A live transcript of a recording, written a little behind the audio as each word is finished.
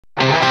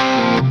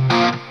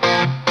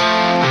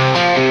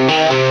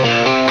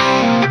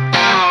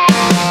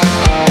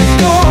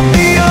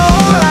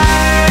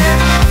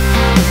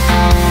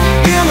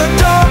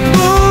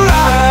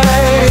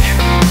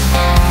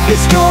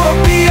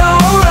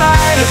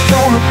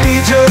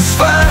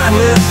mind,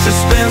 let's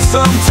just spend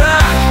some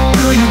time.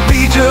 Will you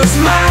be just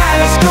mine?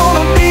 It's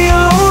gonna be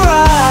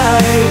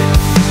alright.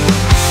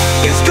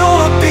 It's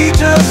gonna be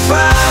just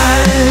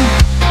fine.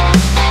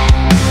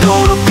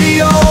 Gonna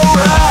be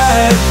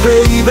alright,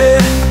 baby.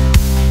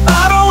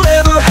 I don't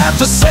ever have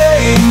to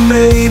say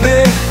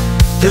maybe.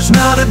 There's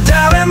not a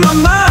doubt in my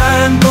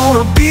mind.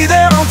 Gonna be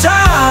there on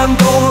time.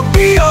 Gonna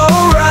be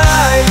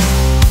alright.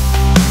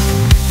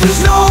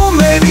 There's no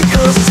maybe,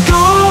 'cause it's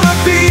gonna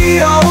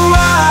be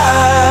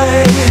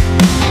alright.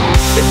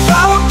 If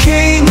I were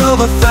king of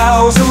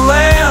 1,000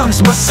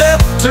 lands, my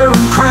scepter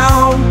and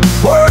crown,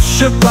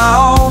 worship by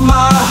all,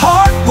 my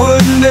heart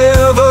would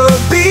never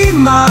be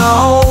my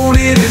own.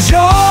 It is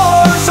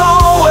yours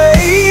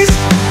always.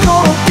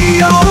 Gonna be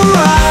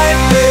alright,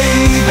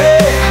 baby.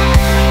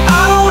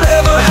 I don't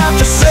ever have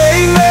to say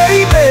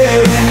maybe.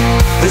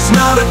 There's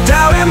not a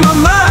doubt in my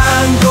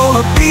mind.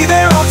 Gonna be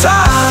there on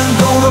time.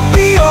 Gonna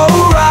be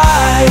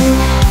alright.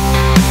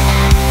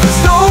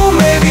 There's no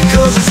maybe,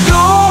 'cause it's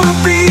gonna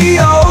be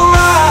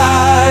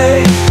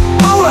alright.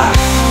 Alright.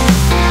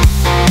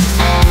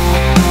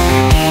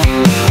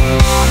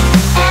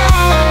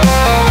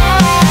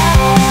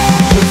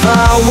 If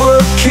I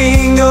were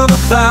king of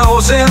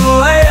 1,000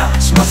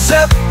 lands, my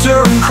scepter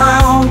and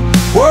crown,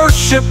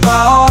 worship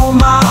by all,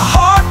 my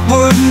heart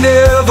would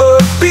never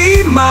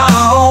be my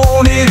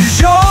own. It is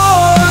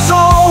yours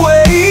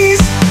always.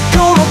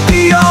 Gonna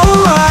be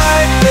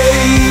alright,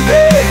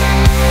 baby.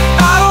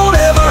 I don't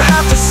ever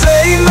have to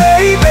say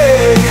maybe.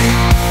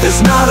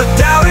 There's not a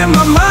doubt in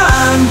my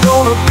mind.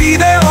 Gonna be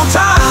there on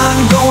time.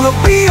 Gonna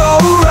be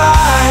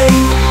alright.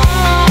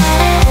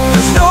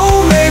 There's no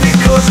maybe,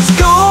 'cause it's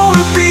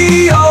gonna be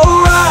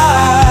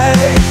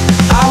alright.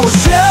 I will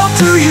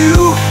shelter you,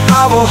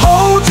 I will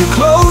hold you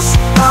close,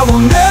 I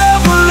will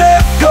never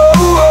let go.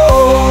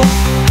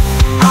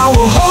 I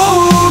will hold